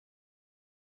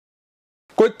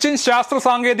കൊച്ചിൻ ശാസ്ത്ര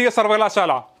സാങ്കേതിക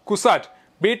സർവകലാശാല കുസാറ്റ്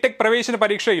ബിടെക് പ്രവേശന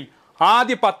പരീക്ഷയിൽ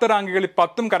ആദ്യ 10 റാങ്കുകളിൽ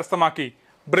 10 കരസ്ഥമാക്കി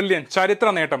ബ്രില്യൻ ചരിത്ര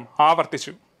നേട്ടം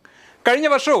ആവർത്തിച്ചു. കഴിഞ്ഞ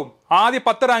വർഷവും ആദ്യ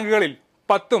 10 റാങ്കുകളിൽ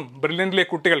 10 ബ്രില്യന്റിലെ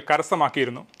കുട്ടികൾ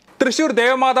കരസ്ഥമാക്കിയിരുന്നു. തൃശൂർ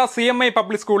ദേവമാത CMI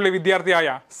പബ്ലിക് സ്കൂളിലെ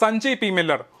വിദ്യാർത്ഥിയായ സഞ്ജയ് പി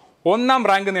മില്ലർ 1ാം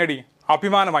റാങ്ക് നേടി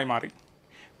അഭിമാനമായി മാറി.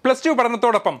 +2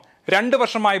 പഠനത്തോടൊപ്പം 2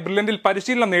 വർഷമായി ബ്രില്യന്റിൽ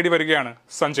പരിശീലനം നേടി വരികയാണ്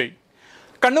സഞ്ജയ്.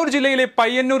 കണ്ണൂർ ജില്ലയിലെ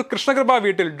പയ്യന്നൂർ കൃഷ്ണകൃപ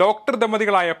വീട്ടിൽ ഡോക്ടർ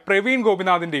ദമ്പതികളായ പ്രവീൺ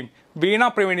ഗോപിനാഥിന്റെയും വീണ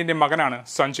പ്രവീണിന്റെയും മകനാണ്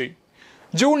സഞ്ജയ്.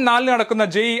 ജൂൺ 4 നടക്കുന്ന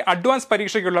JEE അഡ്വാൻസ്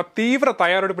പരീക്ഷയ്ക്കുള്ള തീവ്ര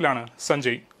തയ്യാറെടുപ്പിലാണ്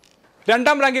സഞ്ജയ്.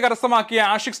 2ാം റാങ്ക് കരസ്ഥമാക്കിയ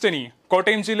ആഷിഖ് സ്റ്റെനി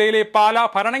കോട്ടയം ജില്ലയിലെ പാലാ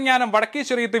ഭരണങ്ങാനം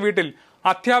വടക്കേച്ചെറിയത്ത് വീട്ടിൽ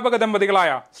അധ്യാപക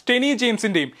ദമ്പതികളായ സ്റ്റെനി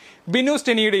ജെയിംസിന്റെയും ബിനു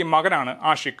സ്റ്റെനിയുടെയും മകനാണ്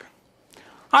ആഷിഖ്.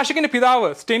 ആഷിഖിന്റെ പിതാവ്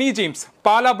Steny James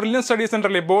Pala brilliant study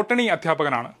സെന്ററിലെ ബോട്ടണി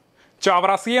അധ്യാപകനാണ്.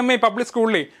 ചാവറ CMI പബ്ലിക്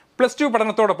സ്കൂളിലെ +2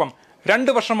 പഠനത്തോടൊപ്പം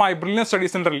 2 വർഷമായി ബ്രില്യൻ സ്റ്റഡി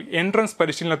സെന്ററിൽ എൻട്രൻസ്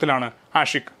പരിശീലനത്തിലാണ്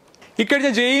ആഷിഖ്. ഇക്കഴിഞ്ഞ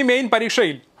JEE മെയിൻ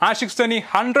പരീക്ഷയിൽ ആഷിഖ് സ്റ്റെനി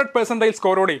 100%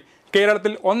 സ്കോറോടെ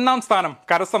കേരളത്തിൽ 1ാം സ്ഥാനം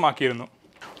കരസ്ഥമാക്കിയിരുന്നു.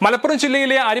 മലപ്പുറം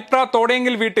ജില്ലയിലെ അരിപ്ര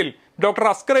തോടയെങ്കിൽ വീട്ടിൽ ഡോക്ടർ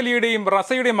അസ്കർ അലിയുടെയും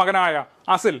റസയുടെയും മകനായ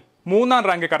അസിൽ 3ാം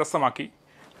റാങ്ക് കരസ്ഥമാക്കി.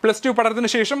 +2 പഠനത്തിന്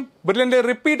ശേഷം ബ്രില്യന്റെ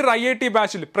റിപ്പീറ്റർ IIT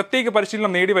ബാച്ചിൽ പ്രത്യേക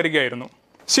പരിശീലനം നേടി വരികയായിരുന്നു.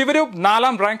 ശിവരൂപ്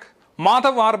 4ാം rank,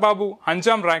 Madhav R Babu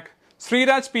 5ാം rank,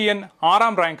 Sreeraj PN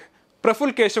 6ാം rank,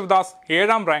 Praful Kesavadas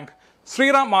 7ാം rank,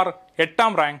 Sriram R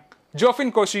 8ാം rank, Jofin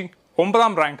Koshy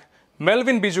 9ാം rank,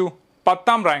 Melvin Biju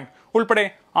 10ാം rank ഉൾപ്പെടെ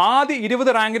ആദ്യ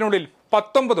 20 റാങ്കിനുള്ളിൽ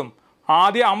 19ഉം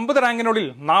ആദ്യ 50 റാങ്കിനുള്ളിൽ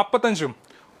 45ഉം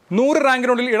 100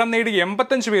 റാങ്കിനുള്ളിൽ ഇടം നേടി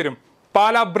 85 പേരും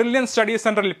പാലാ ബ്രില്യൻ സ്റ്റഡി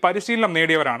സെന്ററിൽ പരിശീലനം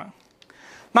നേടിയവരാണ്.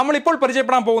 നമ്മളിപ്പോൾ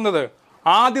പരിചയപ്പെടാൻ പോകുന്നത്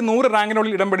ആദ്യ 100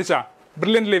 റാങ്കിനുള്ളിൽ ഇടം പിടിച്ച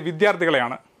ബ്രില്യന്റിലെ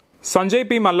വിദ്യാർത്ഥികളെയാണ്. Sanjay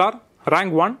P മല്ലാർ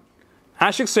rank 1,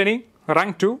 Ashiq Steny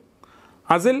rank 2,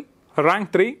 അസിൽ rank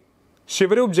 3,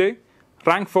 ശിവരൂപ് J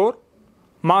rank 4,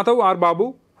 Madhav R Babu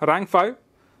rank 5,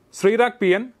 Sreerag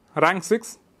PN rank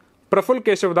 6, Praful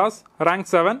Kesavadas rank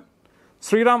 7,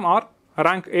 Sriram R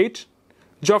rank 8,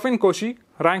 Jofin Koshy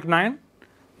rank 9,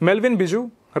 Melvin Biju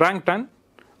rank 10,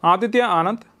 Aditya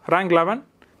Anand rank 11,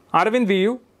 Aravind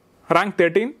VU rank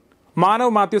 13,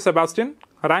 Manav Mathew Sebastian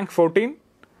rank 14,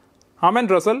 Aman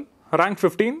Russell rank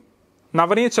 15,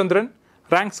 Navneet ചന്ദ്രൻ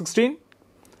rank 16,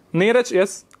 Neeraj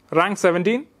S rank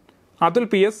 17, Atul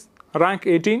PS rank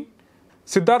 18,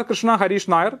 Siddharth Krishna Harish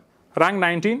Nair rank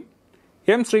 19,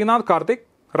 M Sreenath Karthik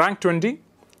rank 20,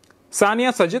 Sania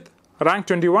Sajith rank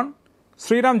 21,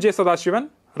 Sriram J Sadasivan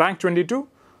rank 22,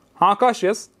 Akash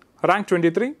S rank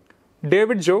 23,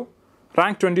 David ജോ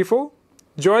rank 24,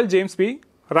 Joel James P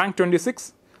rank 26,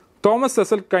 Thomas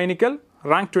സെസൽ Kainikkal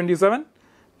rank 27,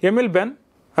 എമിൽ Ben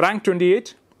rank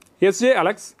 28, SJ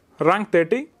Alex rank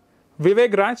 30,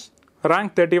 Vivek Raj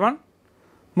rank 31,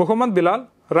 Muhammad Bilal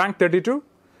rank 32,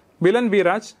 ബിലൻ V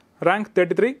Raj rank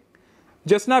 33,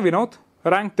 Jasna Vinod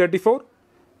rank 34,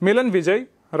 Milan Vijay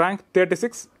rank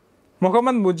 36,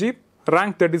 Muhammad Mujeeb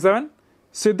rank 37,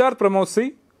 Siddharth Pramod C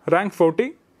rank 40,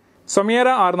 Sameera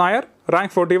R Nair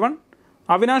rank 41,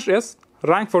 Avinash S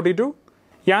rank 42,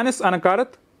 Yannis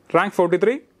അനക്കാരത്ത് rank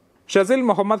 43, ഷസിൽ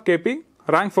Muhammad KP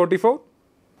rank 44,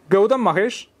 Gautam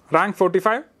Mahesh rank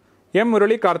 45, M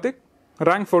Murali Karthik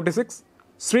rank 46,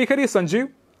 Sreehari Sanjeev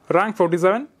rank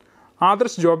 47,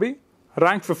 Adarsh Joby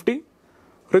rank 50,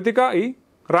 Ritika E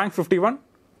rank 51,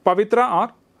 പവിത്ര R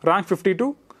rank 52,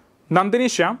 Nandini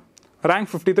Shyam rank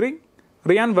 53,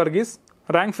 Riyan Varghese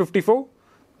rank 54,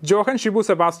 Johann Shibu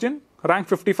Sebastian rank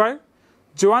 55,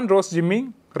 ജോൻ rose Jimmy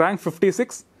rank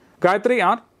 56, Gayathri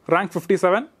R rank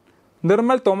 57,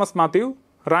 Nirmal Thomas Mathew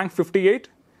rank 58,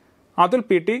 Atul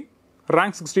PT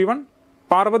rank 61,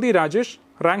 Parvathi Rajesh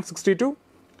rank 62,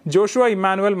 Joshua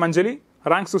Emmanuel Manjali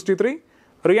rank 63,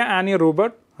 Riya Annie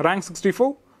റൂബർട്ട് rank 64,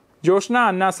 Joshna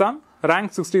അന്നാസാം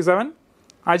rank 67,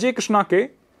 Ajay Krishna K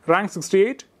rank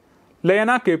 68,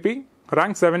 ലയന KP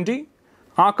rank 70,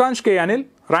 ആകാംഷ് K Anil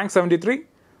rank 73,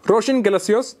 Roshan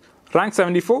ഗലസിയോസ് rank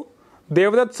 74,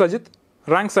 Devadath Sajith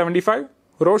rank 75,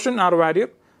 Roshan R Warrier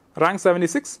rank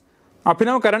 76,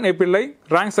 Abhinav Karan A Pillai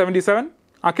rank 77,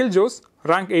 Akhil Jose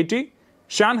rank 80,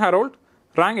 Shaan Harold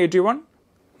rank 81,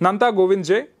 Nanda Govind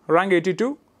J rank 82,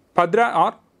 Bhadra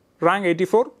R rank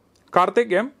 84,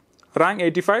 Karthik M rank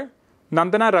 85,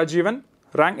 Nandana Rajeevan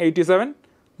rank 87,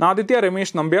 Aditya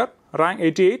Ramesh Nambiar rank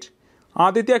 88,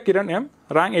 Aditya Kiran M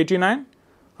rank 89,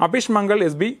 Abhish Mangal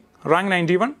SB rank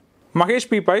 91, Mahesh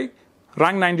P pi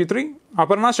rank 93,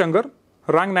 Aparna Shankar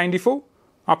rank 94,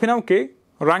 Abhinav K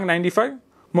rank 95,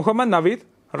 Muhammad Naveed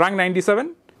rank 97,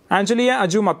 ആഞ്ചലിയ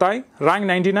Aju Mathai rank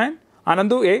 99,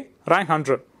 Ananthu A rank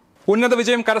 100. ഉന്നത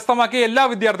വിജയം കരസ്ഥമാക്കിയ എല്ലാ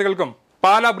വിദ്യാർത്ഥികൾക്കും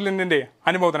പാലാ ബ്രില്യന്റിന്റെ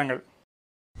അനുമോദനങ്ങൾ.